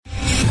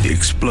The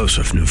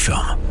explosive new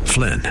film,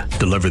 Flynn,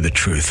 deliver the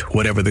truth,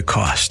 whatever the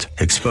cost,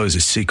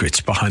 exposes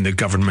secrets behind the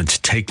government's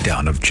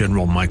takedown of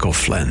General Michael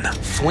Flynn.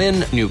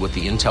 Flynn knew what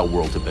the intel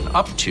world had been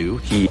up to.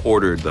 He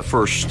ordered the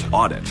first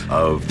audit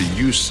of the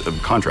use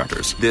of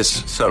contractors.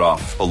 This set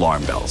off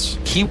alarm bells.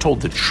 He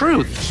told the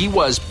truth. He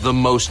was the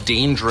most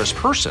dangerous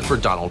person for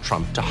Donald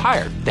Trump to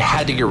hire. They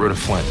had to get rid of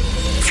Flynn.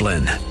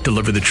 Flynn,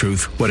 deliver the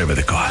truth, whatever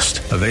the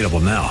cost. Available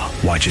now.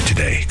 Watch it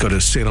today. Go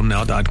to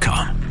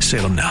salemnow.com.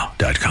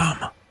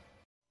 salemnow.com.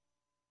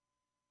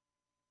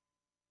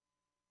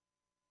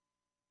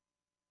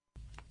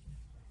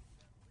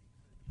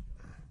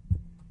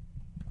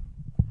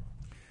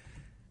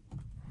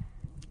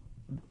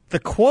 The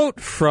quote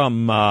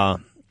from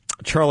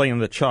Charlie and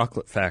the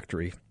Chocolate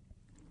Factory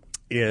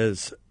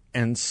is,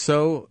 "And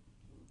so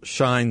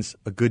shines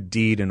a good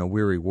deed in a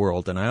weary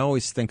world." And I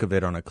always think of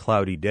it on a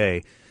cloudy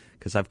day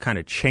because I've kind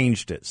of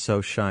changed it.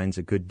 So shines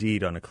a good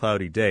deed on a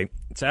cloudy day.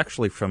 It's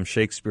actually from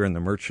Shakespeare and the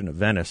Merchant of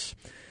Venice.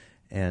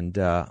 And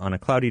on a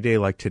cloudy day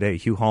like today,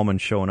 Hugh Hallman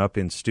showing up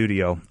in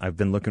studio. I've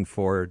been looking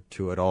forward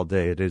to it all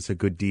day. It is a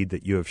good deed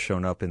that you have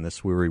shown up in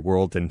this weary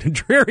world. And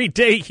dreary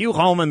day, Hugh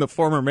Hallman, the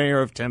former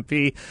mayor of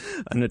Tempe,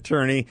 an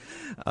attorney,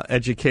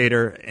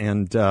 educator,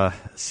 and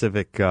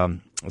civic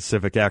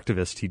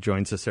activist. He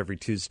joins us every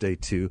Tuesday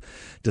to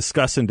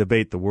discuss and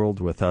debate the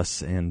world with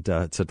us, and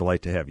it's a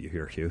delight to have you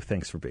here, Hugh.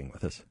 Thanks for being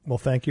with us. Well,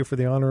 thank you for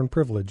the honor and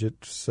privilege.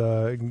 It's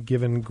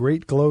given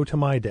great glow to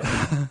my day.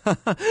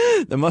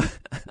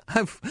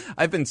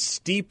 I've been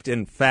steeped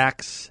in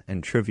facts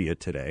and trivia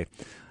today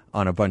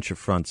on a bunch of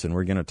fronts, and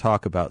we're going to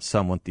talk about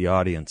some with the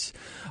audience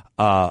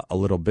a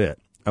little bit.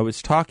 I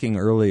was talking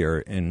earlier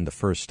in the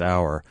first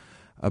hour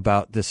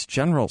about this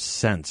general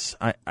sense.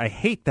 I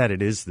hate that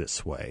it is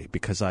this way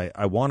because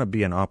I want to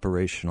be an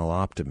operational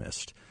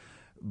optimist.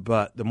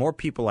 But the more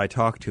people I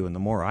talk to and the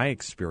more I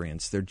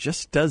experience, there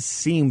just does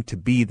seem to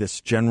be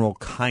this general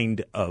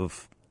kind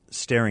of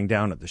staring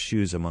down at the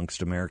shoes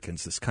amongst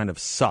Americans, this kind of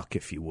suck,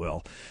 if you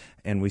will.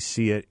 And we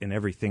see it in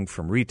everything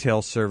from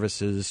retail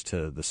services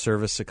to the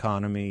service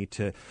economy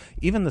to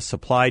even the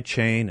supply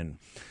chain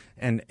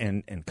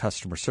and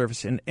customer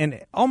service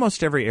and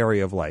almost every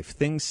area of life.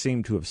 Things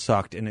seem to have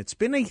sucked, and it's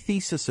been a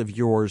thesis of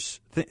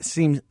yours.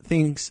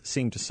 Things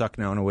seem to suck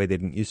now in a way they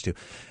didn't used to.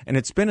 And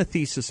it's been a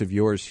thesis of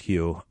yours,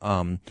 Hugh,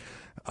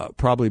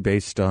 probably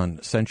based on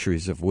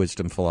centuries of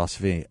wisdom,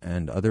 philosophy,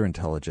 and other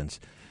intelligence.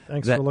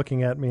 Thanks for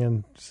looking at me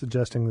and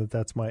suggesting that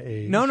that's my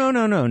age. No.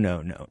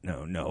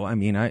 I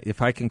mean,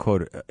 if I can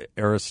quote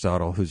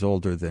Aristotle, who's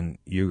older than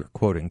you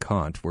quoting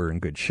Kant, we're in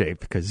good shape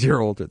because you're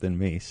older than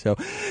me. So,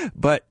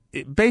 but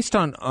based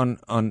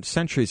on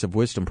centuries of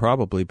wisdom,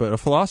 probably, but a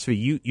philosophy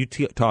you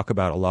talk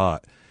about a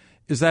lot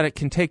is that it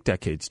can take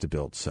decades to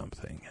build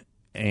something,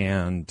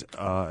 and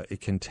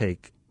it can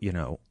take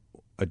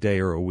a day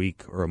or a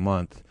week or a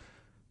month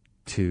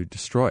to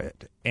destroy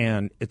it,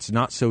 and it's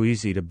not so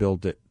easy to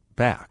build it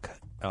back.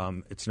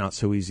 It's not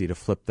so easy to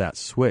flip that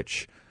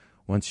switch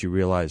once you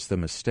realize the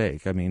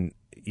mistake. I mean,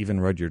 even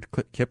Rudyard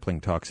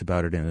Kipling talks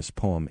about it in his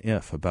poem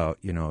If, about,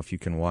 if you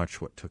can watch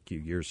what took you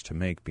years to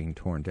make being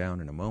torn down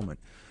in a moment.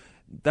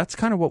 That's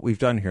kind of what we've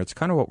done here. It's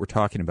kind of what we're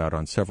talking about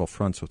on several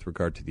fronts with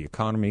regard to the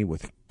economy,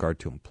 with regard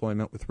to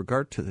employment, with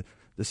regard to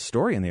this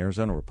story in the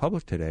Arizona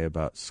Republic today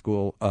about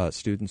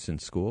students in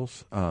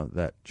schools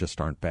that just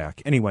aren't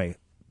back. Anyway,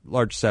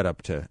 large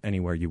setup to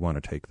anywhere you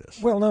want to take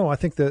this. Well, no, I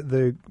think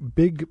the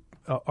big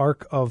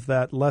arc of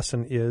that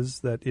lesson is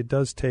that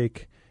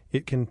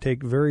it can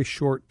take very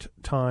short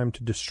time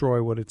to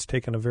destroy what it's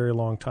taken a very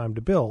long time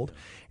to build.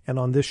 And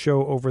on this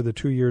show, over the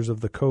 2 years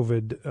of the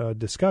COVID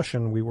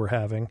discussion we were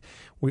having,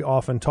 we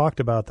often talked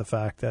about the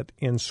fact that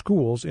in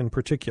schools in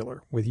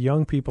particular, with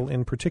young people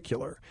in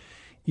particular,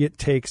 it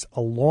takes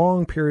a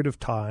long period of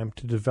time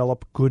to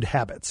develop good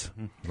habits.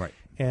 Right.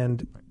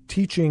 And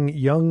teaching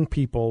young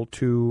people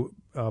to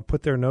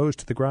put their nose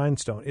to the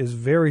grindstone is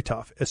very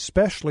tough,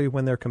 especially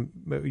when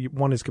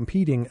one is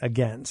competing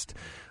against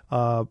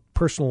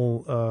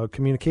personal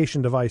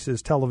communication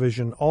devices,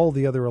 television, all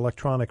the other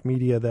electronic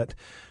media that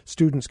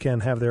students can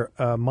have their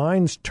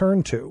minds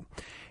turned to.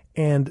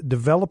 And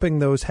developing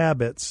those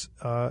habits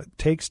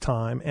takes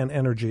time and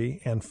energy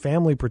and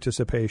family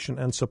participation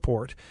and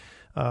support.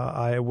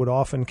 I would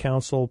often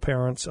counsel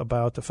parents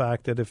about the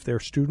fact that if their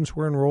students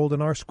were enrolled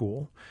in our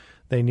school,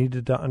 they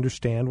needed to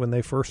understand when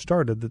they first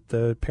started that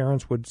the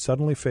parents would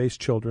suddenly face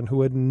children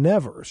who had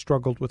never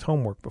struggled with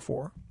homework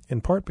before, in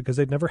part because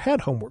they'd never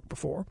had homework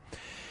before,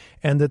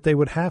 and that they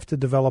would have to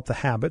develop the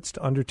habits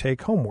to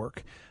undertake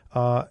homework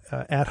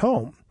at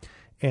home,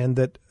 and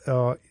that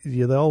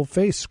they'll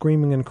face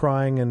screaming and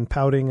crying and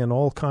pouting and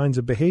all kinds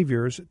of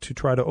behaviors to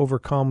try to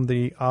overcome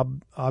the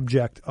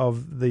object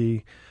of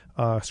the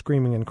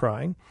screaming and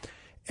crying.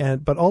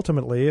 But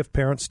ultimately, if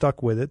parents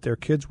stuck with it, their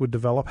kids would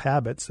develop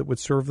habits that would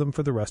serve them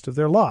for the rest of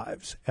their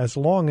lives, as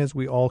long as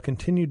we all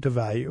continued to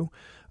value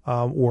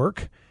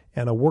work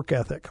and a work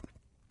ethic.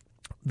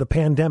 The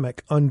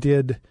pandemic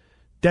undid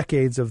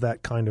decades of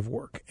that kind of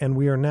work, and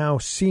we are now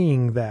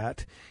seeing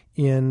that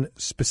in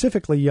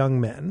specifically young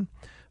men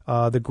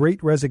the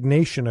Great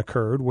Resignation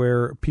occurred,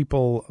 where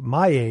people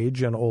my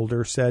age and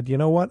older said, you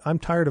know what, I'm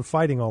tired of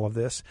fighting all of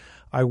this.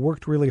 I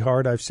worked really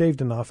hard, I've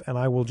saved enough, and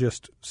I will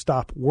just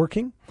stop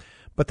working.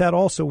 But that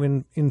also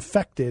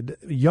infected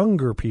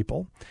younger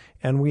people,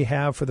 and we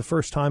have, for the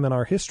first time in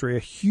our history, a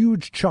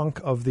huge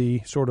chunk of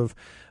the sort of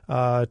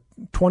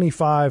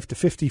 25 to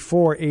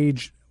 54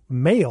 age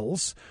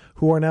males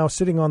who are now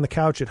sitting on the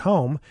couch at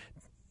home,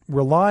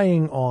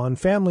 relying on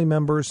family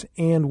members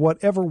and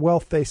whatever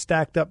wealth they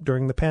stacked up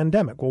during the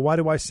pandemic. Well, why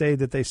do I say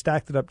that they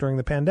stacked it up during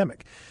the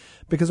pandemic?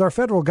 Because our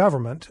federal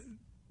government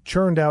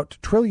churned out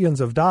trillions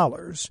of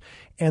dollars,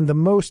 and the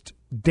most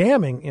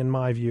damning, in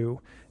my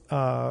view,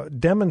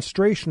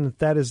 demonstration that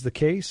that is the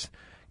case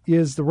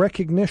is the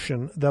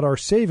recognition that our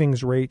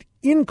savings rate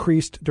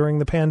increased during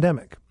the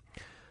pandemic.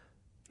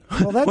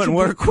 Well, that when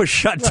work was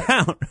shut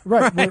down.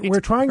 Right. We're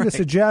trying to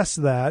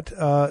suggest that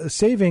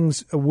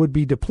savings would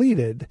be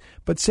depleted,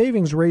 but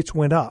savings rates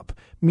went up,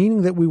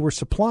 meaning that we were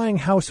supplying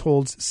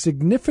households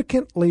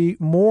significantly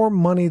more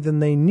money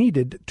than they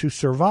needed to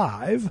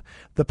survive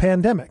the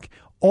pandemic.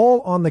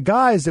 All on the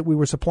guise that we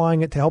were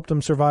supplying it to help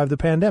them survive the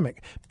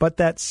pandemic. But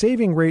that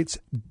saving rates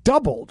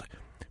doubled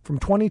from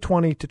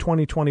 2020 to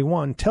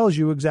 2021 tells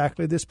you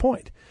exactly this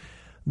point,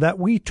 that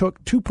we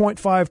took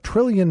 $2.5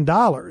 trillion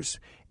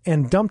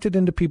and dumped it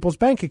into people's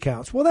bank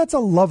accounts. Well, that's a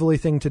lovely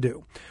thing to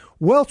do.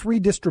 Wealth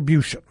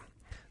redistribution.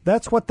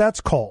 That's what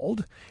that's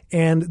called.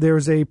 And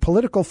there's a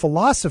political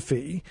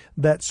philosophy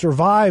that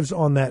survives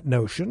on that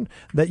notion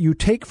that you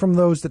take from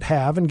those that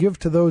have and give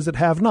to those that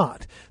have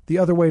not. The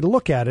other way to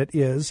look at it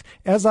is,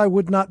 as I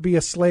would not be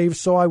a slave,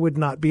 so I would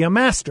not be a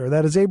master.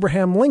 That is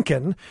Abraham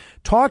Lincoln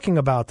talking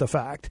about the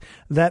fact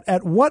that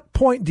at what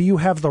point do you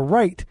have the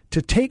right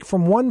to take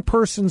from one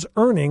person's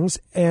earnings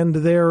and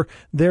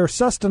their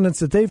sustenance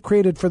that they've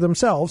created for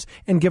themselves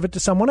and give it to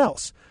someone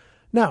else?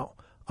 Now,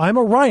 I'm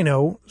a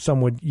rhino,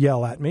 some would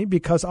yell at me,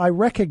 because I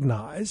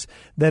recognize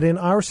that in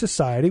our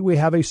society we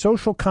have a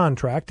social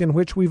contract in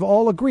which we've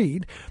all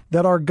agreed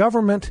that our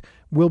government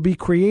will be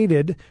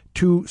created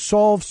to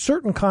solve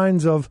certain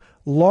kinds of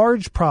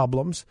large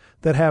problems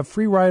that have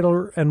free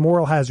rider and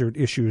moral hazard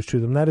issues to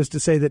them. That is to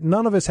say that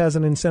none of us has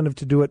an incentive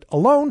to do it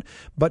alone,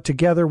 but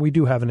together we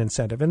do have an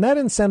incentive. And that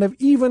incentive,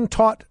 even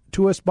taught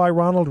to us by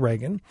Ronald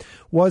Reagan,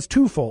 was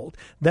twofold,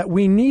 that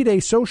we need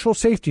a social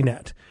safety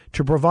net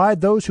to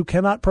provide those who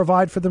cannot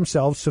provide for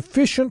themselves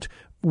sufficient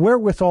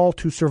wherewithal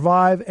to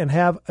survive and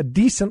have a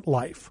decent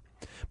life.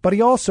 But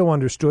he also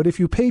understood if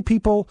you pay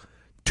people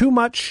too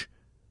much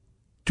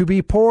to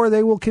be poor,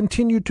 they will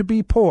continue to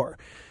be poor.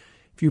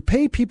 If you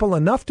pay people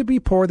enough to be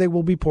poor, they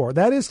will be poor.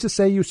 That is to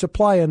say, you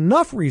supply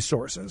enough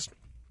resources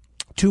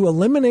to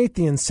eliminate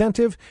the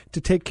incentive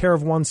to take care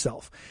of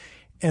oneself.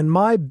 And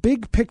my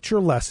big picture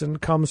lesson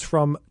comes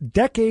from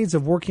decades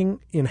of working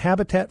in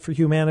Habitat for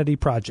Humanity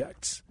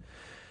projects.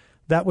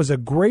 That was a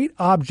great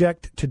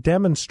object to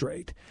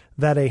demonstrate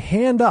that a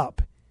hand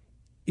up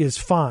is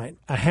fine.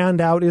 A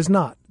handout is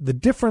not. The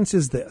difference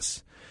is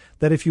this,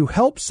 that if you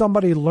help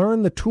somebody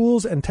learn the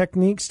tools and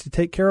techniques to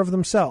take care of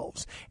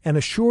themselves and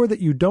assure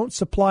that you don't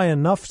supply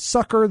enough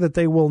sucker that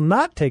they will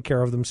not take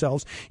care of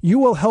themselves, you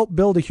will help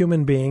build a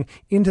human being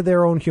into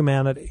their own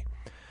humanity.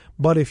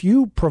 But if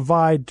you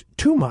provide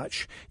too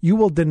much, you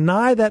will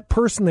deny that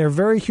person their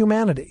very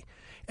humanity.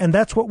 And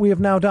that's what we have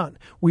now done.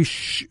 We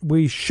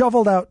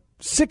shoveled out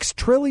 $6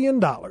 trillion,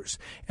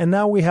 and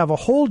now we have a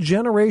whole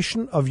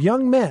generation of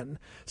young men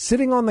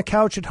sitting on the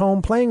couch at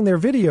home playing their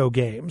video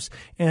games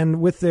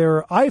and with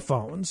their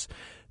iPhones,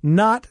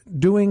 not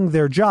doing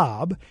their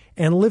job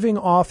and living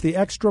off the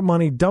extra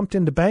money dumped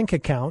into bank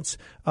accounts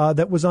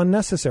that was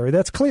unnecessary.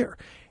 That's clear.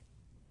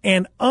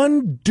 And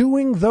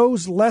undoing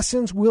those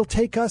lessons will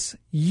take us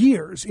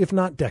years, if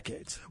not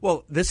decades.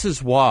 Well, this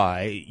is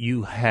why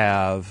you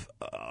have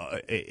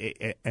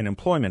an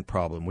employment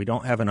problem. We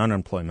don't have an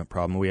unemployment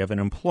problem. We have an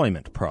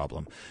employment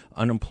problem.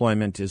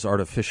 Unemployment is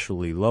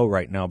artificially low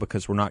right now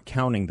because we're not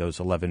counting those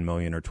 11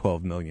 million or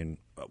 12 million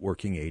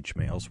working age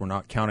males. We're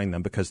not counting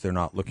them because they're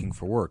not looking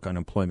for work.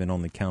 Unemployment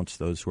only counts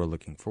those who are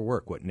looking for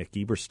work. What Nick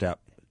Eberstadt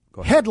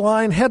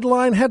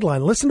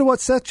Headline. Listen to what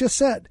Seth just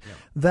said,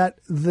 that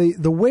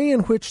the way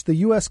in which the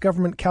U.S.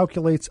 government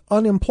calculates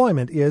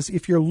unemployment is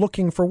if you're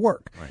looking for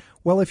work. Right.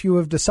 Well, if you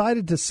have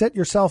decided to sit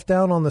yourself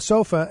down on the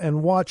sofa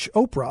and watch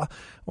Oprah,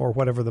 or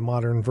whatever the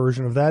modern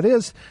version of that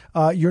is,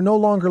 you're no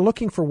longer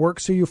looking for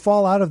work, so you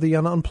fall out of the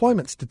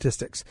unemployment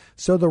statistics.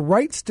 So the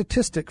right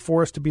statistic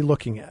for us to be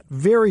looking at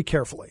very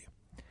carefully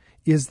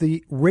is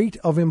the rate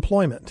of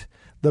employment,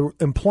 the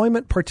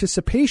employment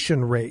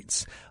participation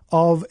rates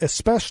of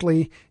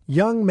especially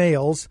young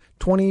males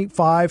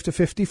 25 to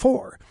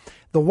 54.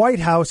 The White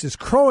House is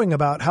crowing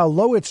about how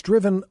low it's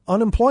driven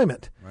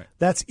unemployment. Right.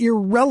 That's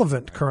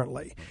irrelevant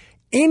currently.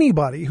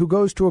 Anybody who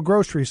goes to a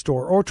grocery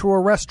store or to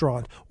a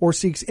restaurant or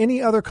seeks any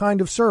other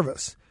kind of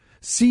service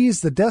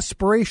sees the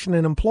desperation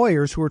in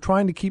employers who are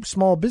trying to keep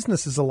small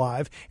businesses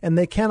alive, and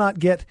they cannot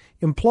get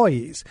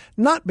employees,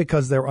 not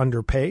because they're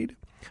underpaid,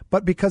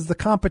 but because the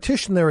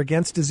competition they're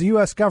against is the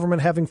U.S.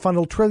 government having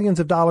funneled trillions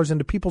of dollars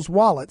into people's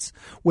wallets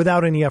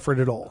without any effort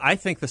at all. I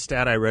think the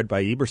stat I read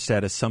by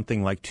Eberstadt is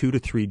something like 2 to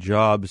 3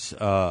 jobs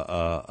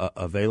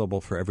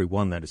available for every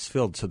one that is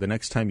filled. So the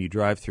next time you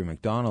drive through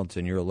McDonald's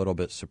and you're a little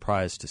bit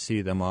surprised to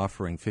see them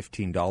offering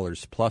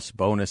 $15 plus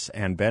bonus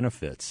and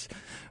benefits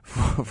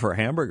for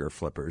hamburger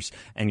flippers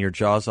and your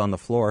jaw's on the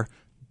floor,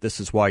 this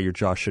is why your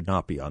jaw should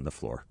not be on the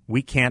floor.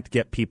 We can't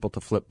get people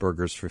to flip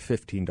burgers for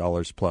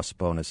 $15 plus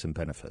bonus and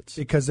benefits.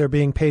 Because they're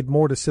being paid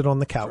more to sit on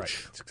the couch.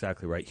 Right. That's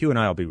exactly right. Hugh and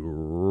I will be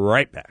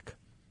right back.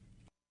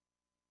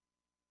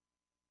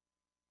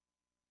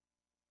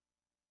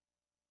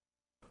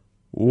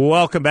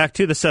 Welcome back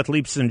to the Seth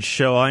Leibsohn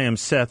Show. I am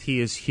Seth. He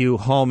is Hugh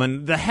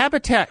Hallman. The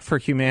Habitat for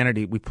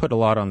Humanity, we put a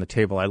lot on the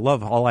table. I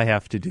love all I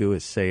have to do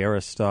is say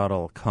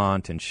Aristotle,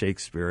 Kant, and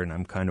Shakespeare, and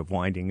I'm kind of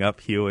winding up,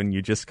 Hugh, and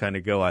you just kind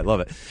of go, I love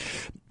it.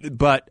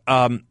 But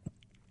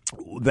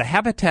the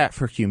Habitat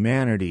for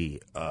Humanity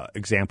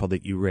example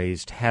that you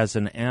raised has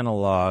an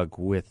analog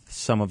with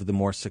some of the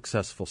more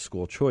successful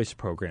school choice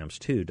programs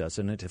too,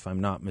 doesn't it? If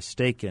I'm not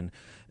mistaken,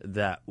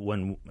 that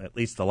when, at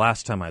least the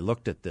last time I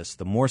looked at this,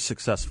 the more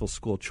successful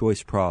school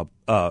choice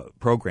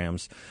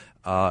programs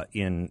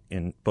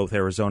in both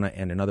Arizona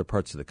and in other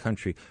parts of the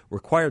country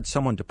required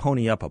someone to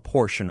pony up a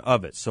portion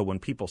of it. So when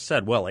people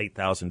said, well,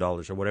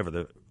 $8,000 or whatever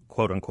the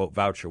quote-unquote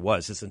voucher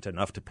isn't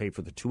enough to pay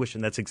for the tuition,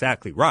 that's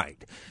exactly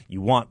right. You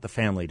want the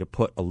family to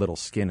put a little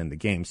skin in the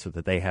game so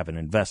that they have an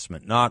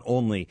investment, not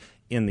only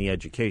in the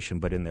education,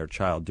 but in their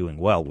child doing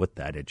well with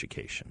that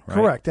education. Right?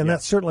 Correct, and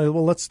that's certainly,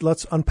 well,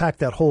 let's unpack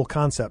that whole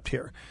concept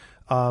here.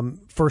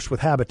 First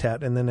with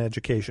Habitat and then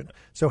education.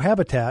 So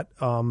Habitat,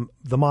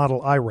 the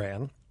model I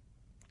ran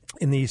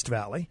in the East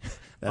Valley.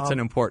 That's an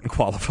important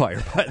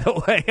qualifier, by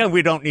the way, and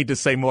we don't need to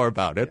say more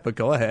about it, but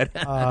go ahead.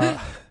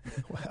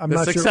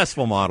 The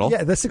successful model.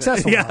 Yeah, the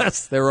successful model.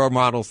 Yes, there are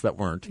models that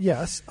weren't.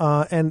 Yes,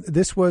 and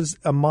this was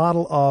a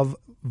model of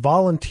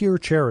volunteer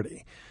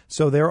charity.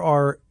 So there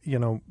are,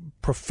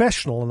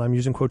 professional, and I'm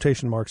using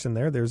quotation marks in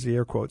there, there's the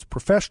air quotes,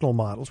 professional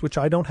models, which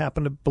I don't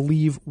happen to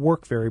believe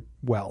work very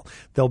well.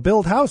 They'll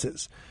build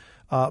houses,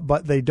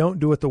 but they don't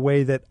do it the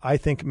way that I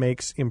think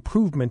makes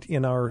improvement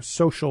in our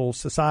social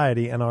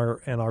society and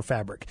our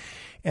fabric.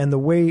 And the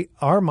way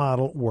our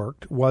model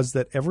worked was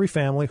that every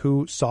family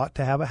who sought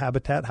to have a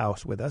Habitat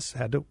house with us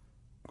had to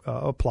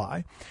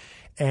apply,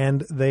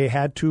 and they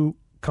had to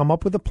come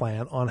up with a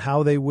plan on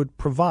how they would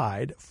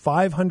provide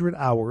 500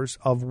 hours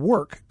of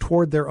work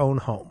toward their own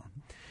home.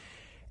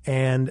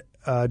 And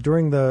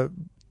during the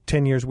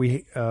 10 years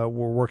we were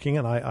working,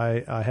 and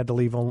I had to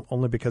leave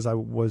only because I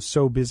was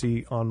so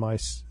busy on my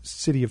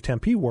City of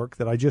Tempe work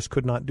that I just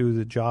could not do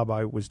the job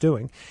I was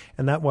doing.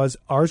 And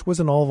ours was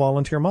an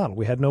all-volunteer model.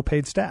 We had no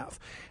paid staff.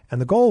 And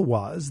the goal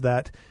was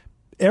that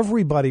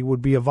everybody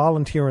would be a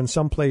volunteer in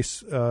some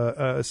place,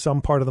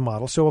 some part of the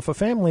model. So if a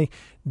family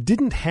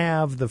didn't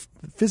have the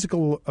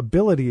physical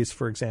abilities,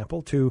 for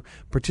example, to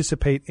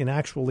participate in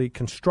actually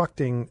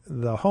constructing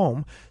the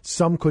home,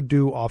 some could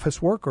do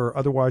office work or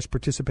otherwise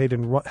participate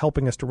in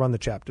helping us to run the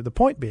chapter. The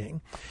point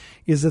being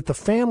is that the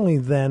family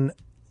then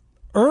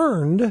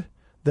earned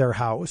their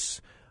house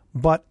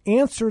but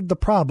answered the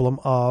problem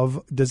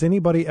of, does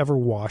anybody ever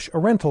wash a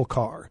rental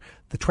car?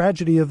 The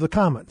tragedy of the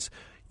commons.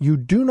 You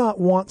do not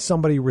want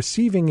somebody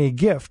receiving a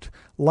gift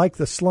like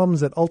the slums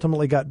that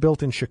ultimately got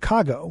built in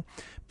Chicago,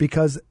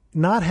 because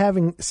not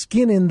having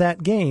skin in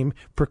that game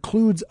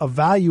precludes a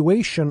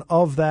valuation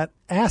of that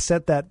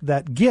asset,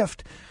 that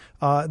gift,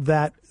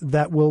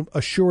 that will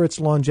assure its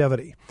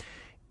longevity.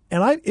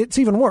 And it's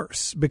even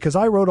worse, because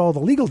I wrote all the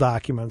legal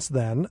documents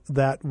then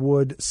that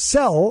would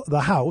sell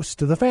the house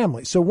to the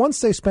family. So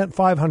once they spent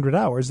 500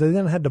 hours, they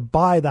then had to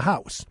buy the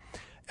house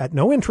at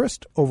no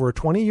interest over a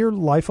 20-year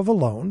life of a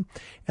loan,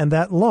 and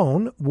that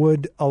loan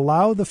would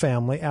allow the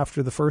family,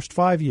 after the first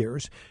 5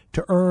 years,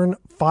 to earn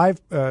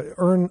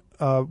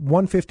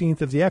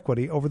 1/15 of the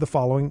equity over the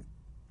following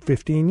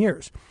 15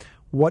 years.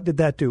 What did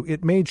that do?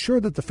 It made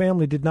sure that the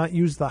family did not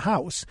use the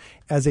house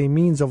as a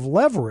means of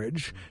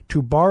leverage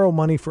to borrow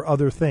money for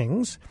other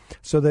things,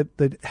 so that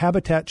the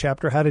Habitat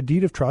chapter had a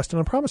deed of trust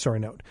and a promissory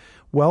note.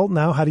 Well,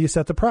 now how do you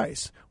set the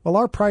price? Well,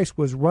 our price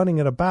was running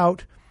at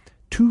about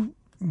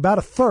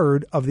a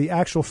third of the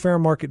actual fair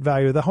market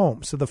value of the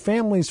home. So the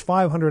family's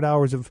 500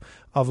 hours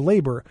of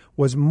labor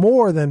was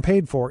more than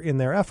paid for in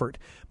their effort,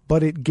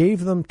 but it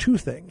gave them two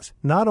things.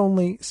 Not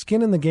only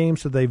skin in the game,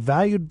 so they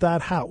valued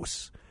that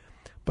house,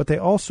 but they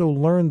also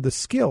learned the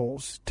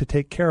skills to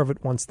take care of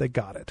it once they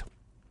got it.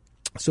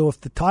 So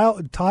if the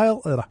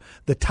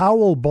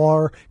towel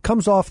bar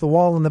comes off the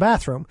wall in the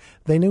bathroom,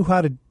 they knew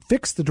how to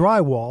fix the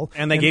drywall.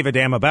 And they gave a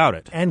damn about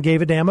it. And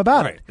gave a damn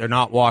about it. They're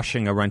not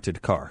washing a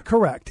rented car.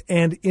 Correct.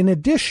 And in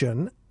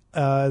addition,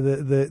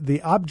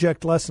 the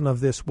object lesson of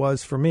this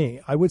was, for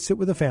me, I would sit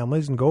with the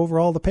families and go over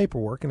all the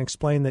paperwork and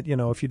explain that,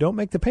 if you don't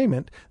make the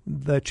payment,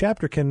 the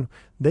chapter can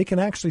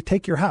actually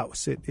take your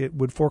house. It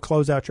would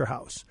foreclose out your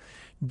house.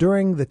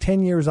 During the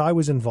 10 years I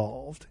was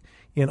involved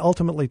in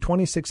ultimately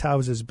 26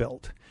 houses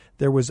built,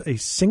 there was a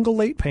single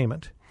late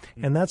payment,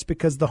 and that's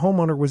because the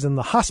homeowner was in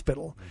the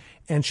hospital,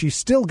 and she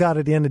still got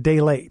it in a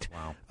day late.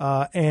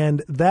 Wow.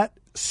 And that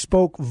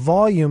spoke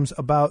volumes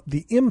about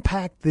the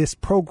impact this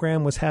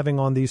program was having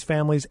on these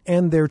families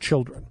and their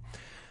children.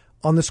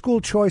 On the school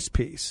choice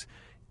piece,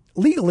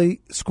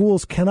 legally,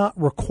 schools cannot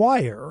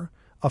require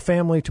a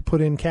family to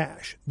put in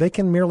cash. They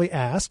can merely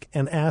ask,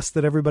 and ask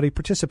that everybody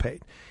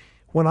participate.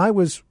 When I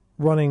was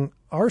running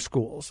our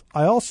schools,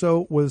 I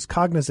also was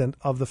cognizant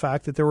of the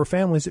fact that there were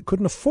families that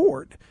couldn't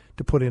afford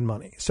to put in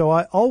money. So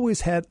I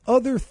always had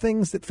other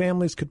things that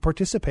families could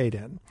participate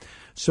in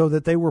so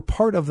that they were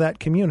part of that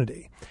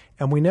community.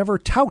 And we never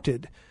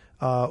touted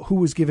who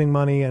was giving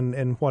money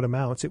and what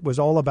amounts. It was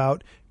all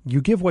about you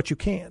give what you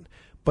can.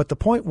 But the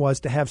point was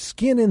to have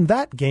skin in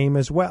that game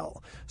as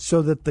well,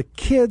 so that the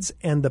kids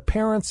and the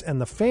parents and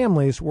the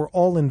families were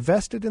all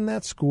invested in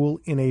that school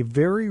in a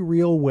very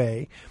real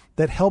way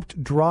that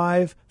helped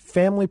drive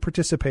family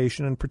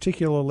participation, and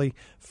particularly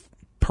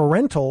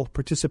parental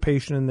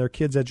participation in their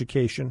kids'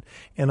 education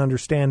and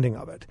understanding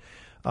of it.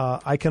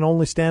 I can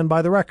only stand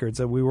by the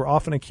records. We were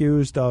often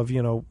accused of,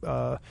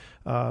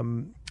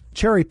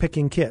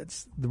 cherry-picking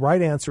kids. The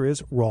right answer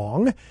is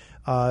wrong.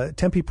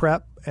 Tempe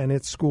Prep and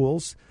its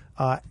schools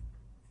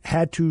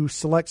had to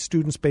select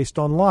students based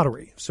on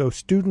lottery. So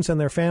students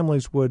and their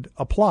families would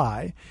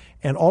apply,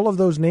 and all of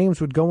those names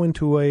would go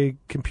into a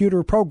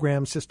computer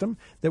program system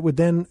that would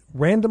then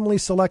randomly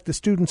select the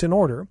students in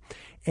order,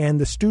 and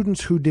the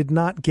students who did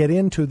not get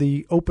into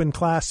the open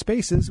class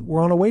spaces were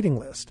on a waiting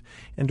list.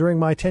 And during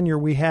my tenure,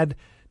 we had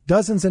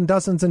dozens and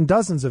dozens and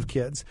dozens of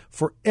kids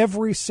for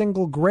every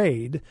single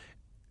grade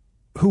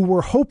who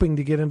were hoping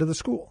to get into the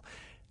school.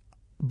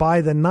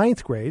 By the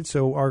 9th grade,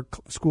 so our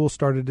school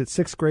started at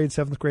 6th grade,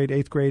 7th grade,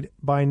 8th grade.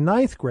 By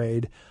 9th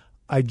grade,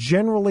 I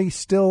generally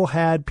still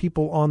had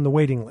people on the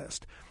waiting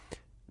list,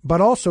 but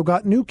also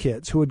got new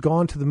kids who had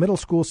gone to the middle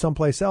school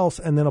someplace else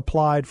and then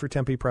applied for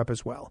Tempe Prep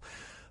as well.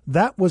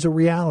 That was a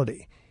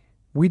reality.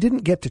 We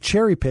didn't get to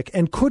cherry pick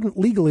and couldn't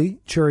legally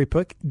cherry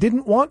pick,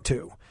 didn't want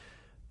to.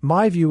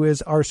 My view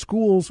is our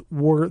schools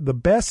were the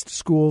best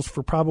schools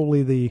for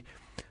probably the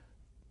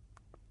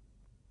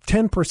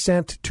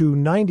 10% to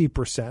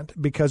 90%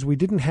 because we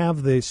didn't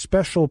have the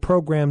special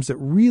programs that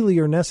really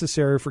are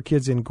necessary for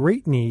kids in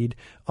great need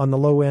on the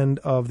low end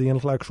of the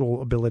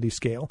intellectual ability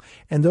scale,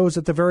 and those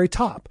at the very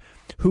top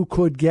who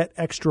could get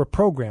extra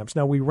programs.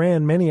 Now, we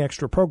ran many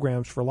extra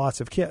programs for lots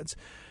of kids,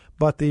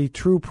 but the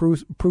true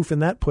proof in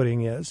that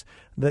pudding is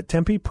that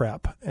Tempe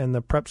Prep and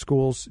the prep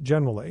schools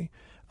generally,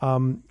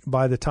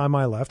 by the time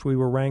I left, we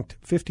were ranked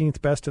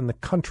 15th best in the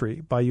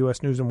country by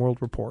U.S. News & World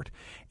Report,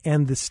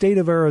 and the state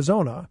of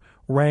Arizona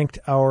ranked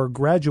our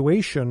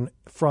graduation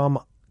from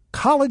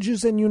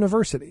colleges and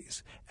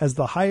universities as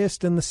the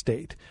highest in the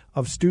state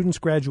of students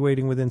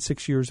graduating within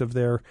 6 years of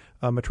their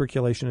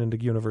matriculation into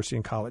university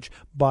and college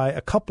by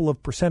a couple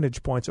of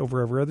percentage points over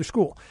every other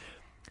school.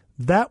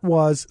 That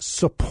was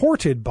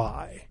supported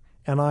by,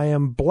 and I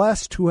am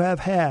blessed to have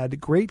had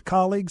great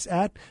colleagues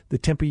at the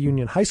Tempe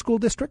Union High School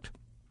District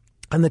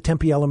and the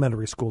Tempe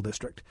Elementary School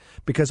District,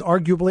 because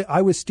arguably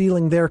I was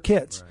stealing their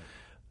kids. Right.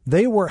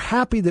 They were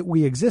happy that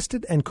we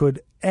existed and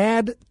could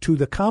add to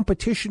the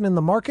competition in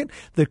the market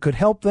that could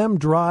help them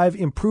drive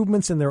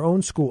improvements in their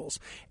own schools.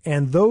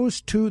 And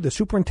those two, the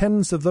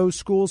superintendents of those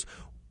schools,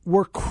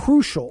 were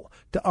crucial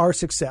to our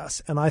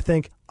success. And I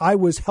think I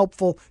was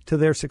helpful to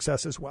their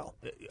success as well.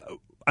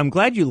 I'm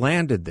glad you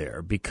landed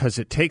there because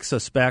it takes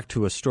us back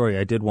to a story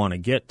I did want to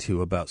get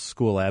to about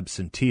school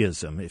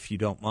absenteeism, if you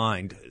don't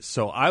mind.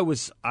 So I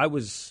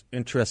was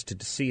interested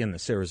to see in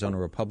this Arizona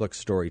Republic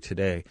story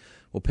today.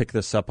 We'll pick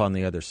this up on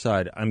the other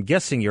side. I'm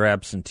guessing your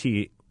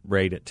absentee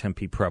rate at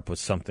Tempe Prep was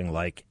something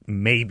like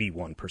maybe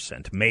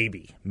 1%,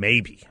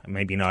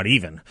 maybe not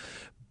even.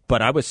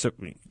 But I was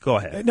 – go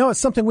ahead. No, it's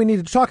something we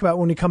need to talk about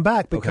when we come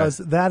back because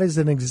that is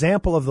an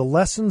example of the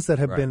lessons that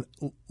have been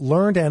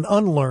learned and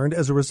unlearned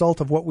as a result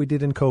of what we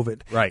did in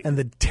COVID. Right. And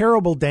the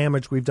terrible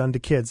damage we've done to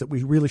kids that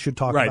we really should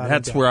talk about. Right.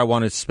 That's where I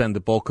want to spend the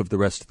bulk of the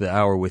rest of the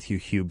hour with you,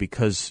 Hugh,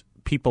 because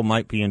people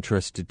might be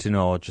interested to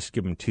know. I'll just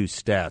give them two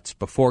stats.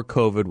 Before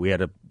COVID, we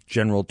had a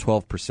general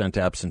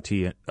 12%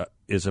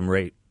 absenteeism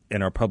rate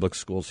in our public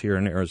schools here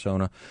in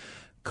Arizona.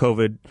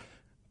 COVID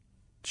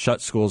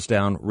shut schools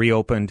down,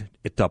 reopened,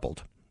 it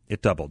doubled.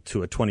 It doubled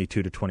to a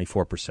 22 to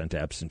 24%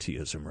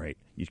 absenteeism rate.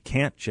 You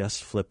can't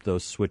just flip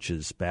those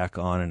switches back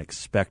on and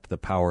expect the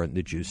power and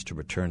the juice to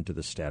return to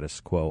the status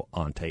quo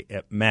ante.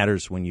 It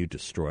matters when you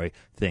destroy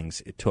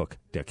things it took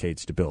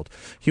decades to build.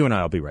 Hugh and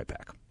I will be right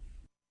back.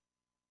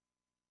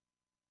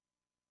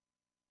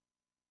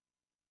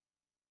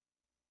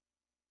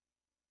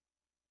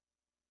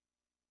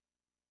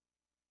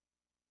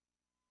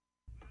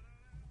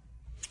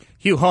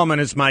 Hugh Hallman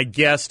is my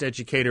guest,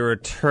 educator,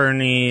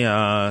 attorney,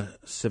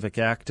 civic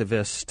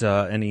activist,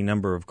 any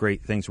number of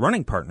great things.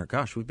 Running partner.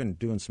 Gosh, we've been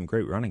doing some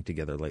great running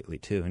together lately,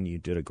 too. And you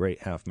did a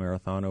great half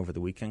marathon over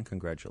the weekend.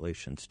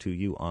 Congratulations to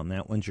you on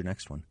that. When's your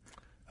next one?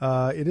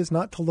 It is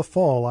not till the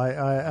fall.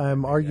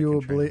 I'm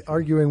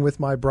arguing with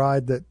my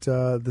bride that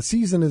the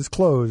season is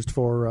closed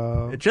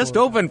for. It just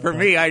opened for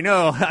me. I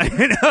know.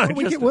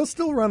 We'll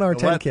still run our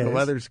 10Ks. The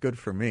weather's good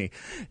for me.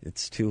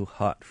 It's too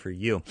hot for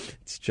you.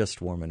 It's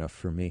just warm enough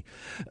for me.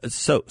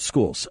 So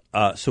schools.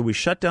 So we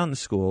shut down the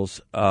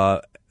schools,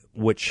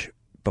 which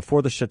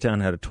before the shutdown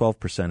had a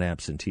 12%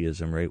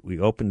 absenteeism rate. We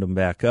opened them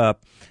back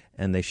up,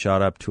 and they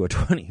shot up to a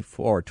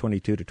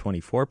 22 to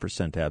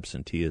 24%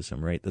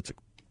 absenteeism rate. That's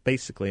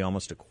basically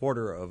almost a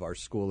quarter of our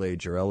school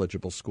age or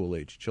eligible school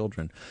age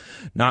children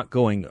not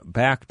going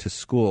back to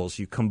schools.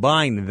 You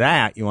combine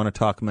that, you want to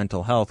talk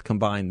mental health,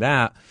 combine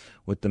that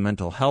with the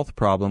mental health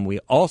problem. We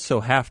also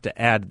have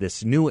to add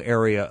this new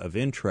area of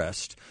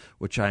interest,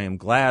 which I am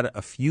glad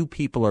a few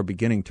people are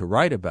beginning to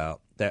write about,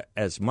 that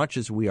as much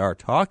as we are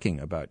talking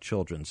about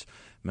children's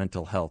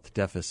mental health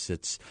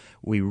deficits,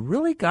 we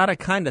really got to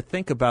kind of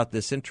think about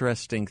this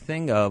interesting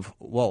thing of,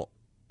 well,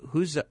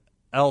 who's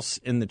else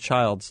in the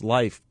child's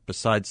life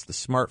besides the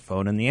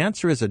smartphone? And the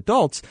answer is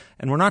adults.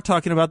 And we're not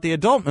talking about the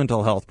adult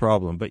mental health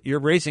problem, but you're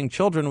raising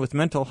children with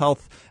mental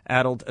health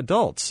addled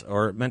adults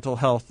or mental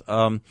health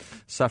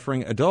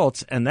suffering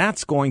adults, and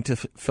that's going to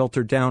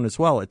filter down as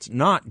well. It's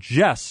not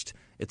just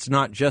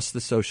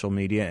the social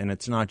media, and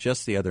it's not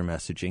just the other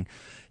messaging.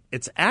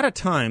 It's at a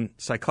time,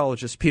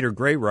 psychologist Peter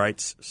Gray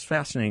writes, it's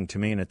fascinating to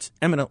me, and it's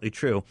eminently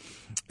true.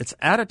 It's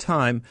at a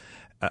time,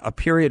 a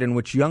period in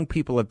which young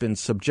people have been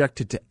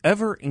subjected to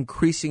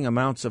ever-increasing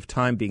amounts of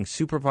time being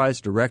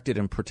supervised, directed,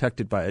 and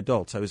protected by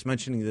adults. I was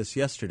mentioning this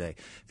yesterday.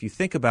 If you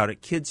think about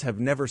it, kids have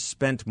never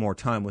spent more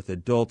time with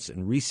adults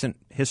in recent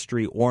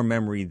history or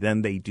memory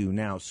than they do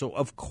now. So,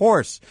 of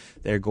course,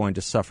 they're going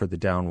to suffer the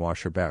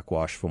downwash or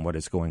backwash from what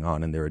is going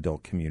on in their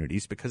adult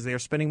communities because they are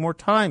spending more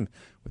time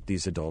with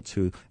these adults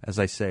who, as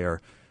I say,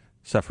 are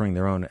suffering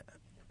their own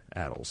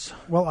addles.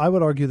 Well, I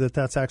would argue that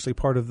that's actually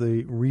part of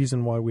the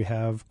reason why we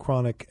have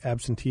chronic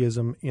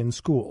absenteeism in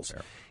schools,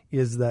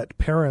 is that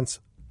parents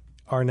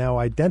are now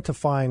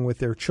identifying with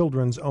their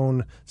children's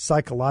own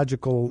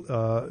psychological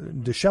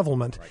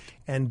dishevelment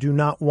and do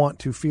not want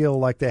to feel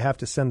like they have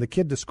to send the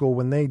kid to school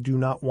when they do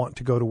not want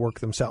to go to work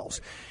themselves.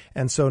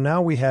 And so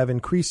now we have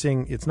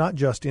increasing, it's not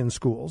just in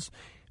schools,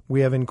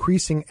 we have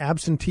increasing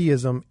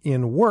absenteeism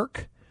in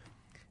work.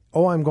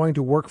 Oh, I'm going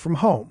to work from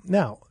home.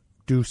 Now,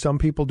 do some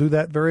people do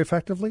that very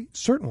effectively?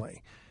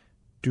 Certainly.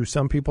 Do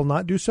some people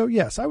not do so?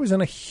 Yes. I was in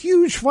a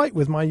huge fight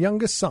with my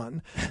youngest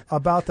son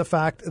about the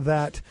fact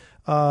that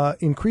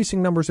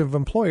increasing numbers of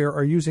employers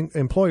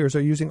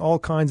are using all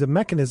kinds of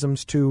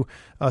mechanisms to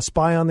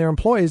spy on their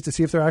employees to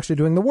see if they're actually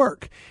doing the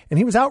work. And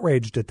he was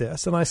outraged at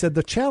this. And I said,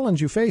 the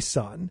challenge you face,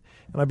 son,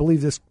 and I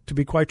believe this to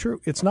be quite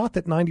true, it's not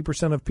that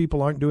 90% of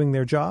people aren't doing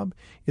their job.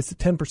 It's that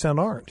 10%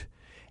 aren't.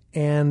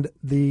 And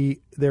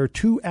there are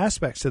two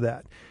aspects to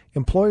that.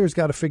 Employers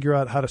got to figure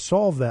out how to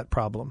solve that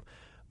problem.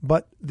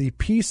 But the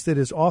piece that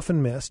is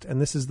often missed,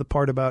 and this is the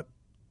part about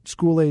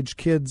school-age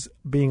kids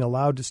being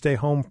allowed to stay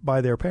home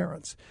by their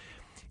parents,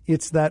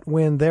 it's that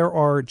when there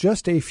are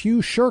just a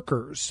few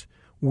shirkers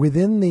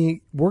within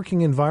the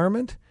working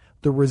environment,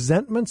 the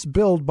resentments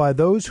build by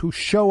those who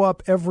show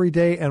up every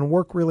day and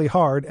work really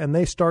hard, and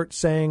they start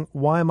saying,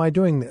 why am I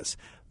doing this?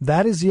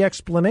 That is the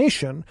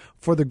explanation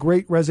for the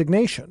Great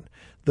Resignation.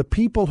 The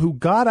people who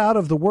got out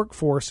of the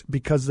workforce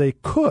because they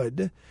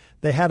could,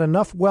 they had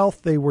enough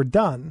wealth, they were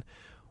done,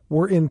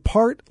 were in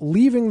part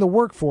leaving the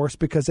workforce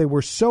because they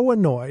were so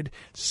annoyed,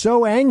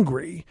 so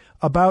angry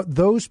about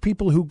those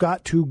people who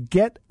got to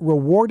get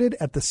rewarded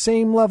at the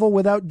same level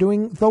without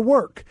doing the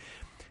work.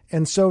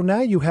 And so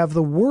now you have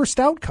the worst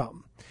outcome.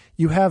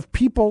 You have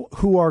people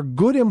who are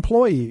good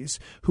employees,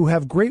 who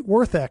have great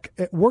work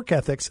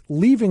ethics,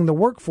 leaving the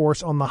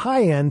workforce on the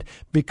high end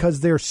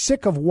because they're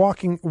sick of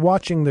watching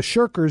the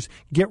shirkers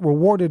get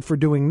rewarded for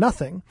doing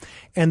nothing.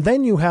 And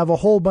then you have a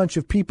whole bunch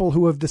of people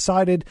who have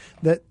decided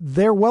that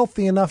they're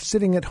wealthy enough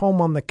sitting at home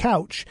on the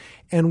couch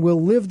and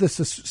will live the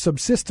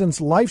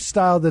subsistence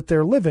lifestyle that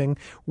they're living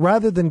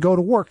rather than go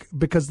to work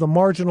because the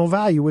marginal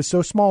value is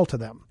so small to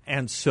them.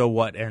 And so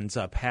what ends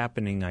up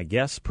happening, I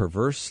guess,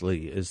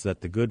 perversely, is that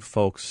the good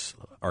folks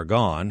are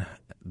gone.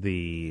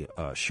 The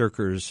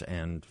shirkers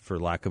and, for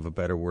lack of a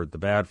better word, the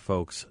bad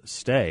folks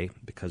stay,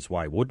 because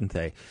why wouldn't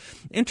they?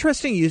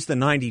 Interesting you use the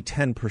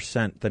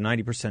 90-10%, the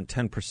 90%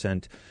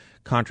 10%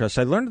 contrast.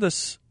 I learned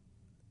this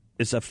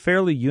is a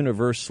fairly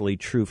universally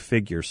true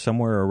figure,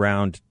 somewhere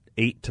around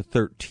 8 to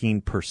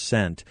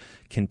 13%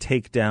 can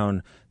take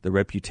down the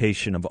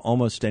reputation of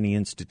almost any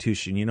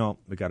institution. You know,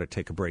 we got to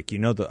take a break. You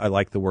know, I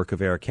like the work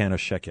of Eric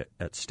Hanushek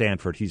at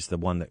Stanford. He's the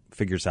one that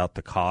figures out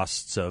the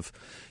costs of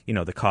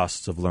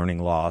learning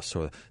loss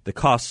or the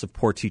costs of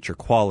poor teacher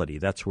quality.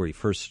 That's where he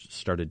first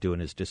started doing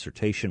his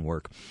dissertation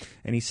work.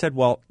 And he said,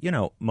 well, you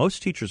know,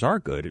 most teachers are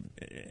good,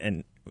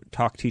 and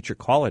talk teacher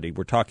quality,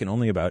 we're talking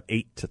only about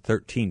 8 to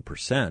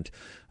 13%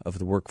 of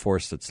the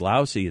workforce that's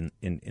lousy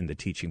in the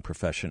teaching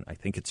profession. I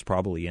think it's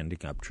probably ending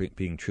up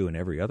being true in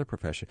every other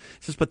profession.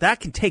 He says, but that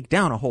can take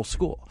down a whole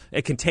school.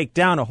 It can take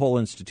down a whole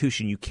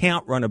institution. You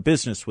can't run a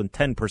business when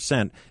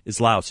 10% is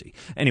lousy.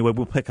 Anyway,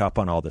 we'll pick up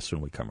on all this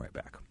when we come right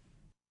back.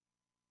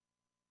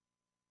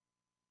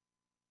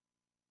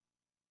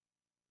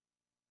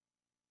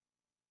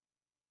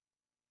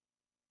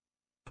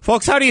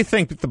 Folks, how do you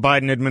think the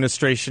Biden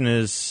administration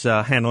is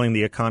handling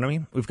the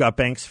economy? We've got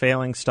banks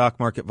failing, stock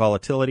market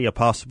volatility, a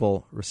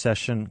possible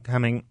recession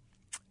coming.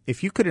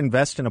 If you could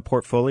invest in a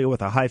portfolio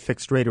with a high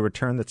fixed rate of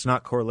return that's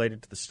not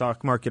correlated to the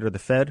stock market or the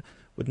Fed,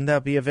 wouldn't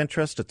that be of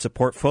interest? It's a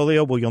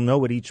portfolio where you'll know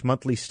what each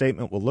monthly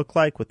statement will look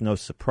like with no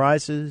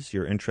surprises.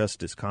 Your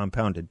interest is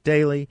compounded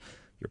daily.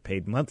 You're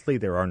paid monthly.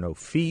 There are no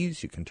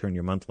fees. You can turn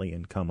your monthly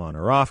income on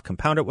or off,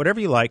 compound it, whatever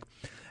you like,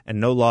 and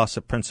no loss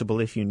of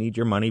principal if you need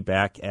your money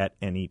back at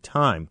any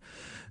time.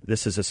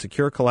 This is a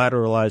secure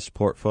collateralized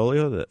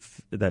portfolio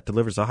that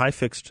delivers a high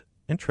fixed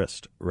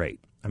interest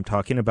rate. I'm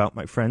talking about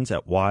my friends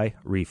at Y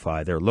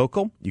Refi. They're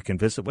local. You can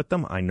visit with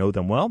them. I know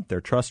them well.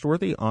 They're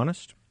trustworthy,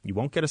 honest. You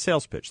won't get a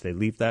sales pitch. They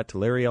leave that to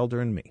Larry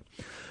Elder and me.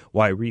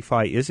 Y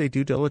Refi is a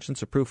due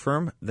diligence approved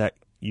firm that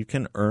you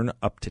can earn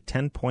up to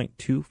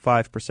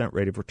 10.25%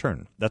 rate of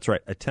return. That's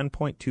right, a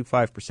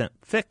 10.25%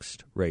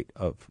 fixed rate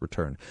of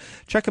return.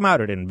 Check them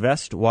out at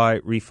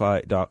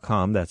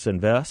investyrefi.com. That's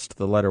invest,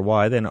 the letter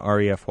Y, then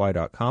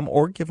refy.com,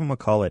 or give them a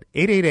call at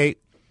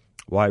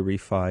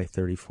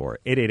 888-YREFI34,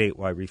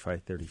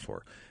 888-YREFI34.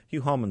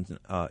 Hugh Hallman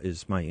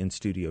is my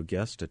in-studio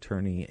guest,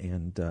 attorney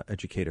and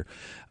educator.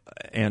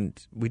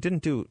 And we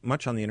didn't do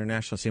much on the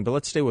international scene, but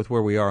let's stay with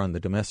where we are on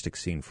the domestic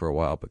scene for a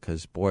while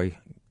because, boy,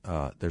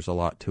 there's a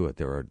lot to it.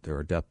 There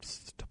are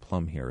depths to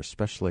plumb here,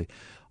 especially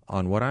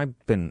on what I've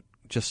been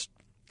just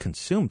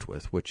consumed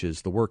with, which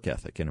is the work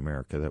ethic in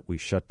America that we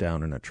shut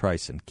down in a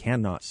trice and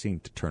cannot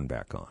seem to turn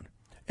back on.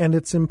 And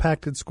it's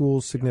impacted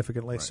schools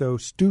significantly. Right. So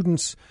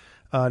students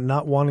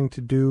not wanting to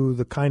do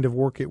the kind of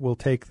work it will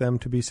take them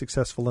to be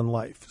successful in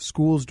life.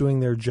 Schools doing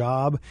their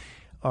job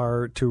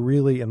are to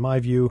really, in my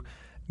view,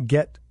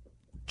 get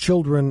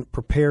children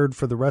prepared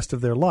for the rest of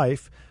their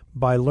life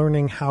by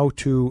learning how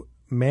to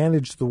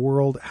manage the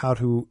world, how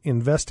to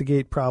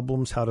investigate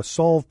problems, how to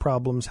solve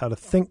problems, how to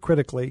think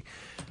critically,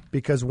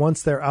 because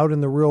once they're out in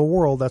the real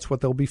world, that's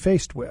what they'll be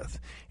faced with.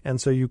 And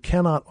so you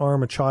cannot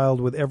arm a child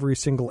with every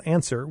single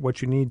answer.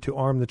 What you need to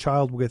arm the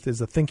child with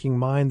is a thinking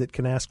mind that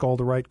can ask all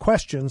the right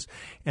questions,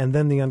 and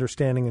then the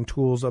understanding and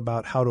tools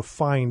about how to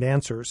find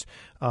answers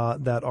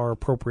that are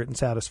appropriate and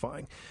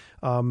satisfying.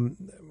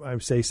 I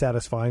say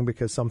satisfying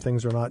because some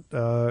things are not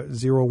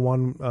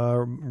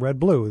 0-1 red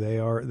blue. They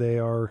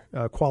are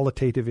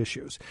qualitative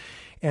issues.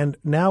 And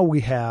now we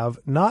have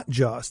not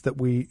just that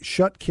we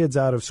shut kids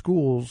out of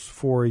schools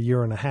for a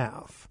year and a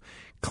half,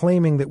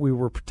 claiming that we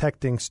were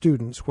protecting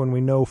students when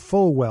we know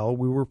full well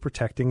we were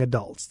protecting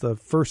adults. The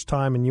first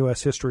time in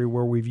U.S. history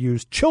where we've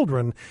used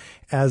children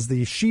as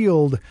the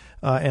shield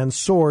and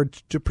sword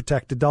to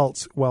protect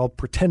adults while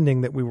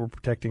pretending that we were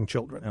protecting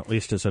children. At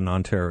least as a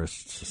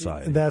non-terrorist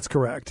society. That's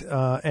correct.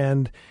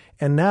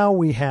 And now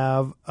we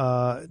have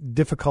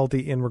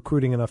difficulty in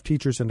recruiting enough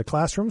teachers into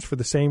classrooms for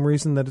the same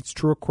reason that it's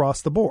true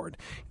across the board.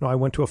 You know, I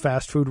went to a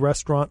fast food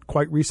restaurant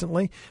quite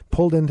recently,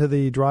 pulled into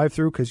the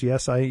drive-thru because,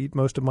 yes, I eat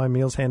most of my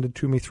meals handed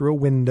to me through a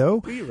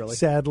window, really?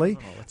 Sadly.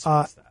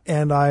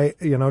 And I,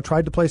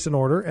 tried to place an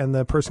order, and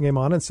the person came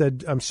on and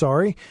said, "I'm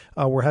sorry,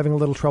 we're having a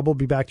little trouble.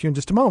 Be back to you in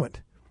just a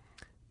moment."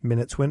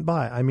 Minutes went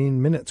by.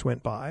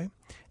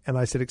 And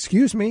I said,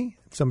 "Excuse me."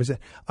 Somebody said,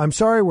 "I'm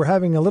sorry, we're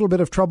having a little bit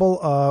of trouble.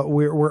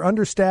 We're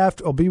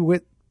understaffed. I'll be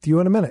with you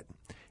in a minute."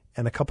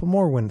 And a couple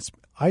more minutes.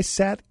 I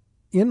sat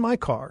in my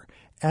car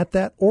at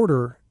that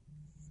order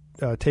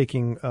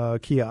taking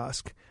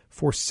kiosk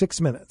for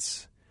 6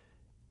 minutes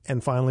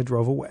and finally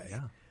drove away.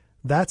 Yeah.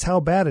 That's how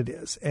bad it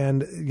is.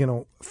 And,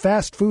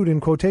 fast food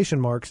in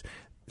quotation marks,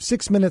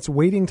 6 minutes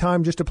waiting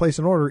time just to place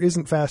an order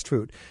isn't fast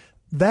food.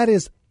 That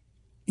is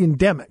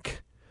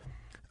endemic.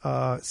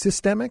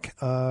 Systemic,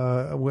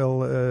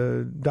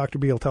 Dr.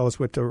 B will tell us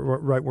what the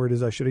right word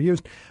is I should have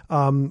used.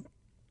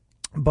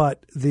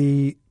 But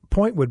the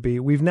point would be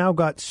we've now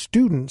got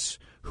students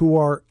who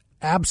are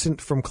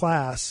absent from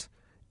class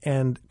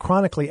and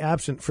chronically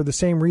absent for the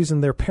same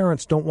reason their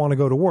parents don't want to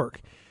go to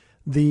work.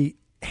 The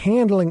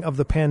handling of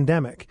the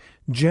pandemic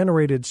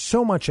generated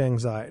so much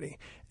anxiety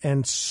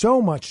and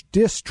so much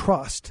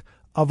distrust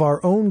of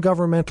our own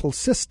governmental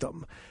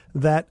system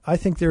that I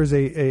think there's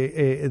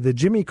the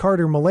Jimmy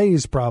Carter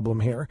malaise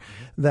problem here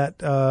that,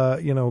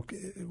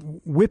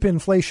 whip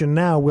inflation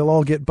now, we'll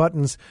all get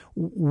buttons,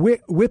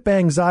 whip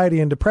anxiety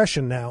and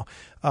depression now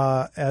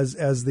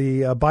as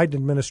the Biden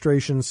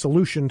administration's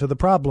solution to the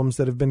problems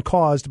that have been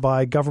caused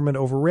by government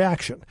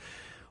overreaction.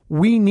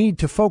 We need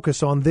to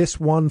focus on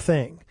this one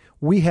thing.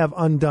 We have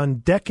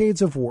undone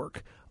decades of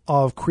work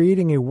of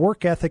creating a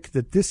work ethic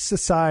that this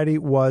society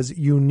was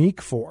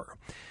unique for.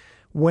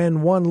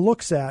 When one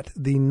looks at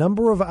the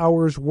number of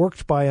hours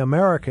worked by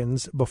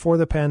Americans before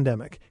the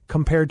pandemic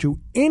compared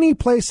to any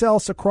place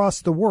else across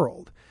the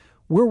world,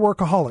 we're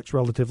workaholics,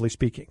 relatively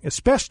speaking,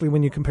 especially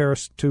when you compare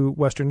us to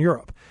Western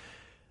Europe.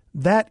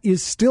 That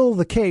is still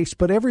the case,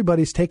 but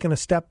everybody's taken a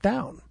step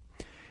down.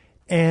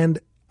 And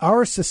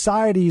our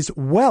society's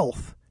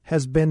wealth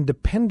has been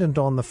dependent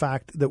on the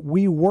fact that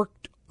we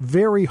worked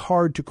very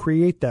hard to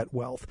create that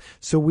wealth.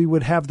 So we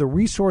would have the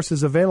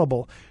resources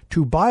available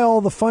to buy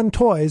all the fun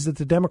toys that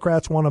the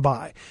Democrats want to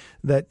buy.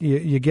 That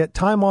you get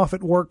time off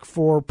at work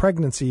for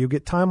pregnancy, you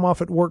get time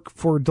off at work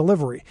for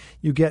delivery,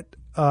 you get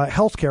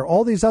health care,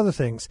 all these other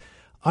things.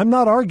 I'm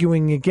not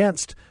arguing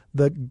against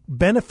the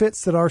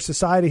benefits that our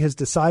society has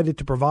decided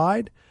to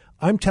provide.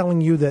 I'm telling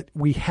you that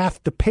we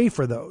have to pay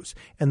for those.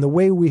 And the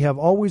way we have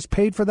always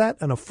paid for that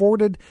and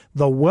afforded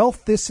the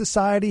wealth this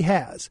society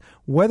has,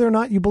 whether or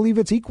not you believe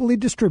it's equally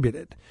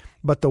distributed,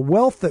 but the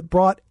wealth that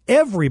brought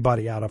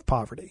everybody out of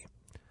poverty,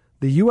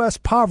 the U.S.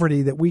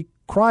 poverty that we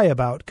cry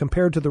about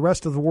compared to the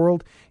rest of the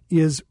world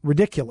is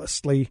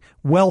ridiculously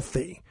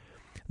wealthy.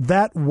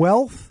 That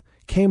wealth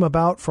came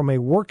about from a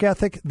work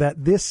ethic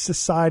that this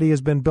society has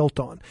been built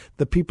on.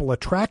 The people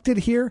attracted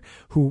here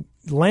who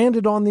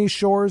landed on these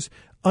shores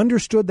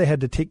understood they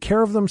had to take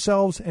care of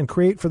themselves and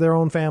create for their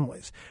own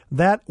families.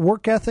 That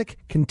work ethic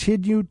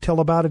continued till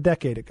about a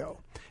decade ago,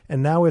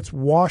 and now it's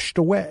washed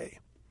away.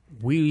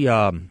 We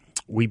opened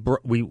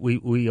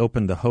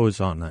the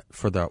hose on that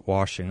for that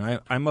washing.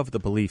 I'm of the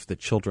belief that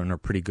children are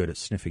pretty good at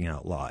sniffing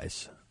out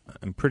lies.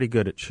 I'm pretty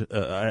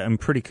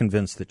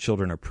convinced that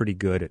children are pretty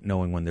good at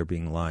knowing when they're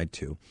being lied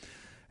to,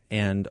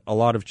 and a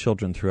lot of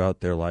children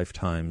throughout their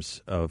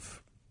lifetimes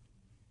of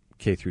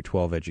K through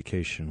 12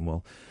 education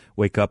will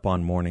wake up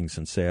on mornings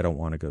and say, I don't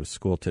want to go to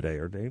school today,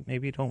 or they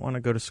maybe don't want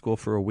to go to school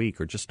for a week,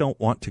 or just don't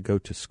want to go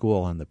to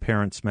school. And the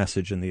parents'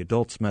 message and the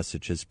adults'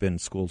 message has been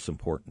school's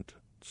important.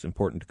 It's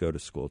important to go to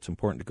school. It's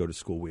important to go to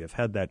school. We have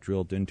had that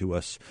drilled into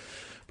us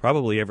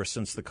probably ever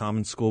since the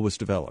common school was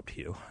developed,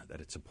 Hugh, that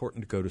it's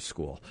important to go to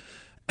school.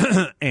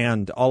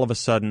 And all of a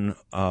sudden,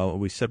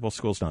 we said, well,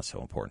 school's not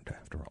so important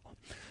after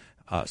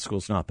all.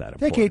 School's not that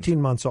important. Take 18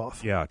 months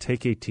off. Yeah,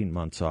 take 18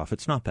 months off.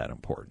 It's not that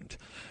important.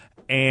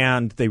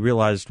 And they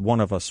realized one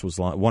of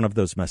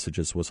those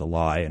messages was a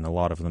lie, and a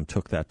lot of them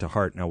took that to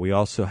heart. Now, we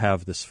also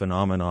have this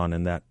phenomenon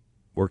in that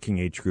working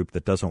age group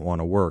that doesn't want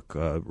to work,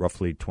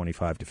 roughly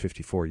 25 to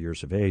 54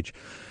 years of age,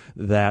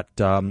 that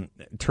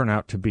turn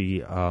out to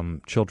be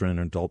children in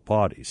adult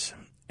bodies.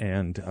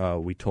 And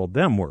we told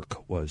them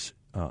work was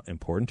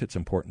important. It's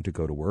important to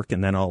go to work.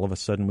 And then all of a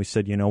sudden we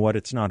said, you know what?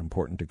 It's not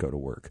important to go to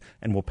work,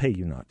 and we'll pay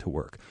you not to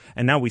work.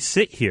 And now we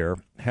sit here,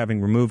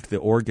 having removed the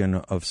organ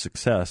of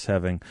success,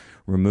 having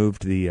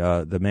removed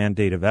the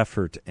mandate of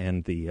effort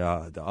and the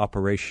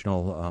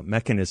operational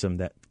mechanism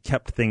that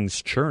kept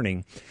things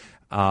churning.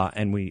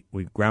 And we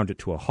ground it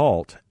to a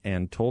halt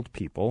and told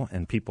people,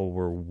 and people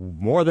were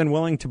more than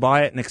willing to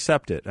buy it and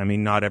accept it. I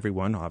mean, not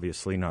everyone,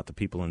 obviously, not the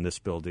people in this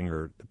building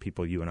or the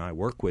people you and I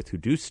work with who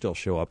do still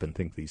show up and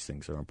think these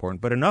things are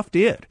important, but enough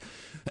did.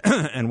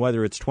 And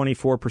whether it's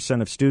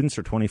 24% of students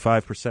or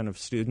 25% of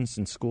students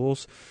in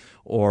schools,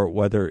 or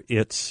whether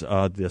it's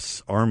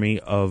this army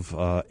of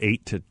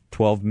 8 to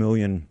 12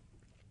 million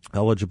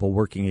eligible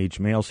working age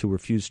males who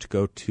refuse to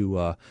go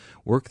to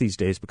work these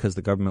days because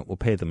the government will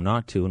pay them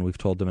not to, and we've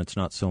told them it's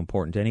not so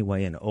important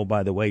anyway. And oh,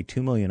 by the way,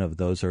 2 million of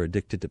those are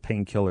addicted to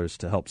painkillers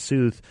to help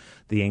soothe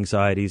the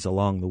anxieties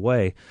along the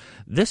way.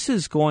 This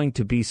is going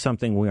to be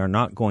something we are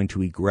not going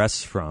to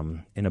egress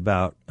from in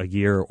about a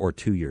year or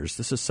 2 years.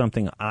 This is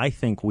something I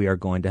think we are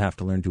going to have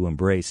to learn to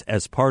embrace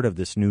as part of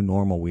this new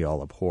normal we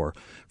all abhor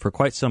for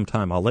quite some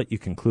time. I'll let you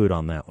conclude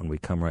on that when we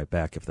come right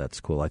back, if that's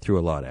cool. I threw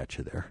a lot at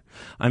you there.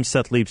 I'm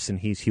Seth Leibson.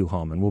 He's Hugh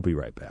Hallman. We'll be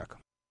right back.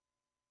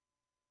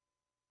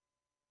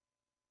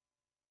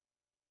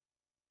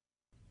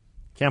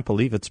 Can't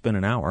believe it's been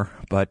an hour,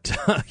 but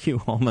Hugh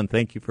Hallman,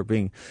 thank you for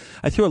being.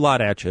 I threw a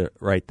lot at you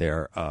right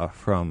there,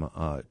 from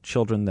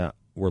children that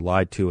were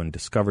lied to and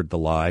discovered the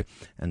lie,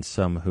 and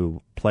some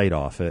who played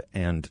off it,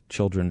 and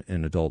children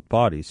in adult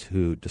bodies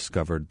who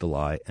discovered the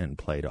lie and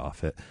played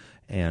off it.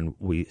 And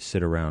we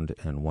sit around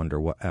and wonder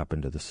what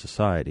happened to the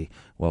society.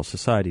 Well,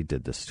 society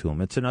did this to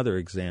them. It's another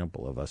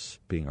example of us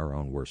being our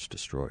own worst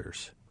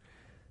destroyers.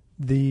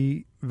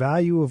 The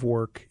value of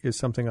work is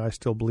something I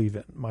still believe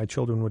in. My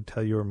children would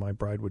tell you, or my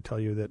bride would tell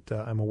you, that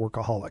I'm a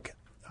workaholic.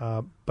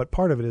 But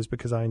part of it is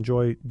because I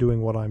enjoy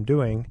doing what I'm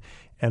doing,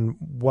 and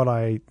what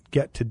I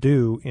get to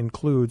do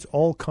includes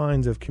all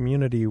kinds of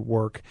community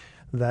work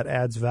that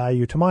adds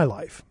value to my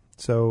life.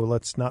 So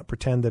let's not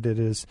pretend that it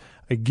is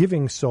a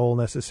giving soul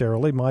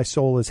necessarily. My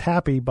soul is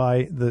happy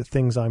by the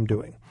things I'm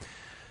doing.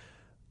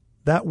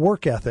 That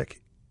work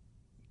ethic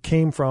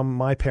came from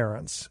my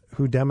parents,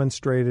 who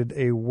demonstrated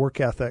a work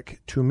ethic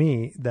to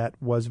me that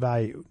was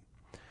valued.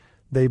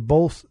 They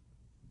both,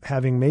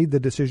 having made the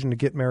decision to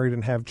get married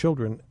and have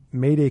children,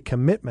 made a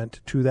commitment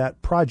to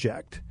that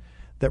project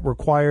that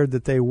required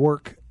that they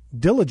work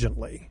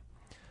diligently.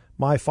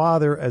 My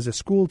father, as a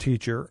school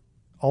teacher,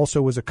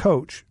 also was a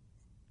coach,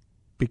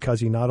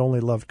 because he not only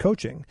loved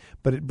coaching,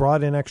 but it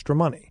brought in extra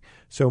money.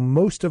 So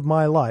most of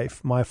my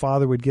life, my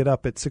father would get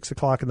up at 6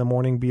 o'clock in the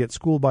morning, be at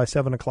school by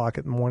 7 o'clock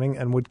in the morning,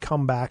 and would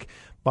come back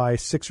by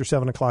 6 or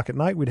 7 o'clock at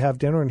night. We'd have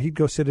dinner, and he'd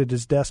go sit at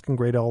his desk and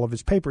grade all of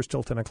his papers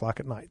till 10 o'clock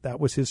at night. That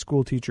was his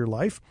school teacher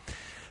life.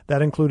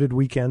 That included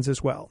weekends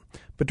as well.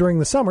 But during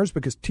the summers,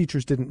 because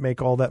teachers didn't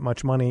make all that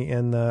much money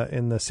in the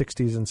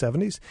 60s and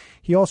 70s,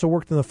 he also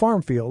worked in the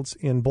farm fields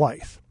in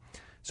Blythe.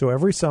 So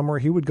every summer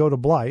he would go to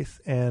Blythe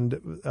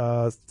and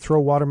throw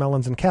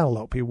watermelons and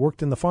cantaloupe. He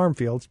worked in the farm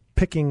fields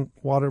picking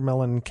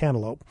watermelon and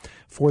cantaloupe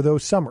for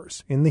those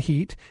summers in the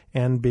heat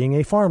and being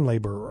a farm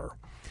laborer.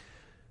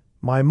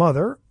 My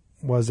mother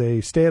was a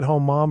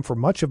stay-at-home mom for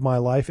much of my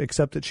life,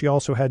 except that she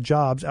also had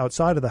jobs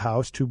outside of the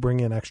house to bring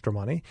in extra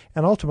money,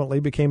 and ultimately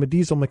became a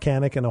diesel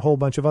mechanic and a whole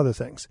bunch of other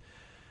things.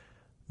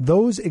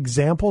 Those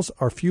examples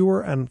are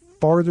fewer and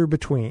farther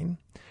between,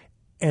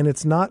 and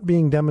it's not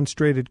being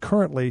demonstrated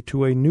currently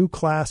to a new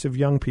class of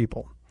young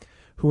people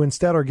who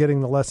instead are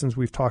getting the lessons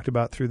we've talked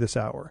about through this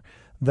hour,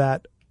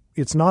 that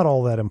it's not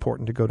all that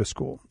important to go to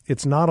school.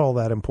 It's not all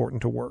that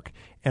important to work.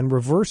 And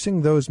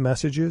reversing those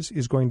messages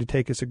is going to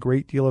take us a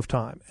great deal of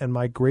time. And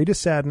my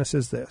greatest sadness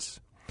is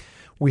this.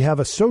 We have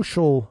a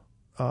social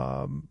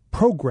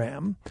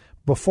program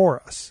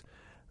before us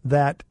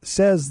that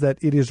says that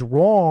it is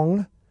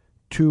wrong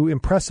to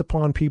impress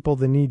upon people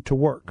the need to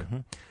work,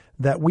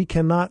 that we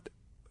cannot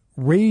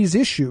raise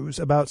issues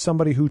about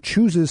somebody who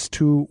chooses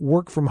to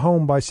work from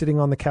home by sitting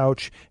on the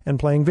couch and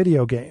playing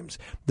video games,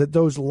 that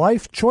those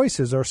life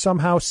choices are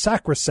somehow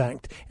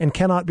sacrosanct and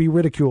cannot be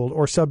ridiculed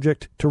or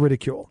subject to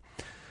ridicule.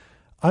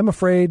 I'm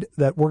afraid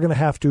that we're going to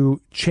have to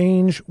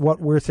change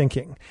what we're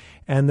thinking,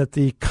 and that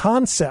the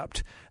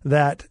concept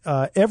that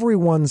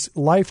everyone's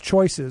life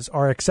choices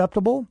are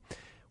acceptable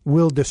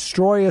will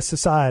destroy a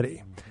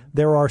society.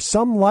 There are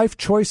some life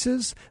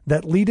choices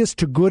that lead us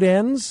to good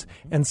ends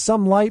and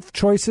some life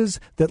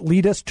choices that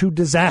lead us to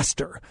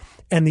disaster.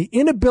 And the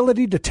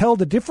inability to tell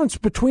the difference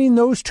between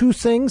those two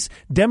things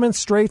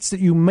demonstrates that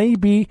you may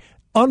be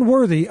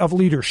unworthy of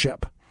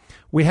leadership.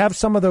 We have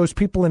some of those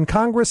people in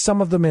Congress,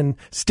 some of them in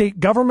state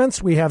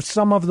governments. We have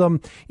some of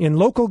them in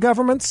local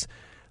governments.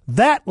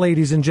 That,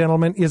 ladies and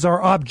gentlemen, is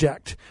our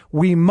object.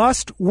 We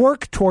must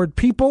work toward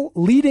people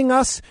leading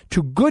us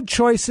to good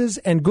choices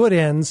and good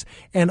ends,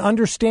 and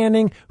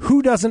understanding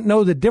who doesn't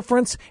know the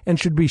difference and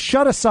should be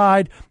shut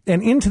aside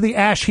and into the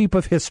ash heap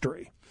of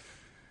history.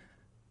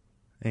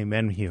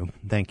 Amen, Hugh.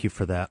 Thank you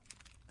for that.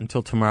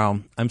 Until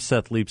tomorrow, I'm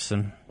Seth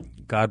Leibson.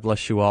 God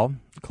bless you all.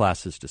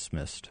 Class is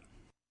dismissed.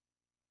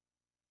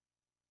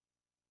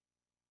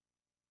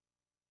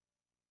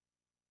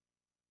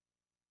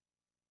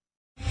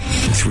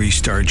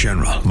 Three-star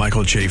General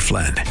Michael J.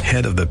 Flynn,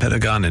 head of the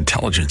Pentagon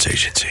Intelligence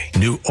Agency,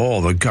 knew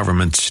all the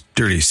government's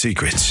dirty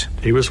secrets.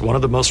 He was one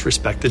of the most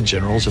respected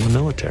generals in the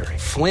military.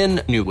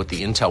 Flynn knew what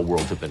the intel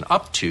world had been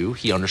up to.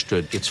 He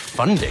understood its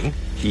funding.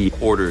 He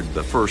ordered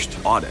the first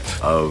audit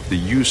of the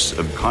use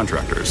of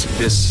contractors.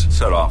 This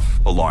set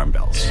off alarm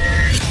bells.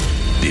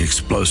 The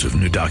explosive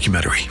new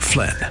documentary,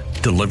 Flynn,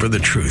 Deliver the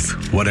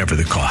Truth, Whatever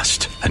the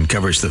Cost,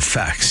 uncovers the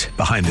facts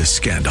behind this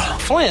scandal.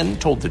 Flynn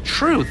told the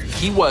truth.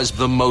 He was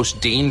the most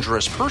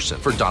dangerous person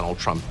for Donald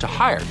Trump to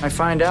hire. I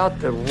find out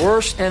the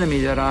worst enemy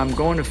that I'm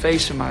going to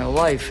face in my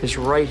life is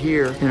right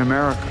here in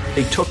America.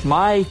 They took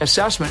my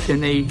assessment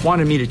and they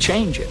wanted me to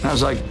change it. And I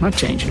was like, I'm not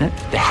changing it.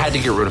 They had to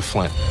get rid of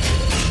Flynn.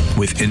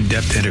 With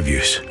in-depth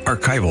interviews,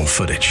 archival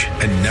footage,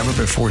 and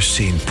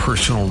never-before-seen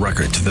personal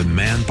records of the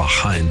man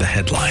behind the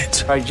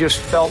headlines. I just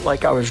felt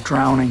like I was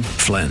drowning.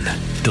 Flynn,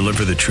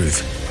 Deliver the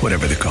Truth,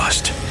 Whatever the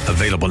Cost.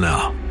 Available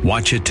now.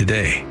 Watch it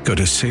today. Go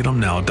to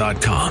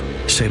salemnow.com.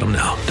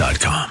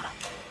 salemnow.com.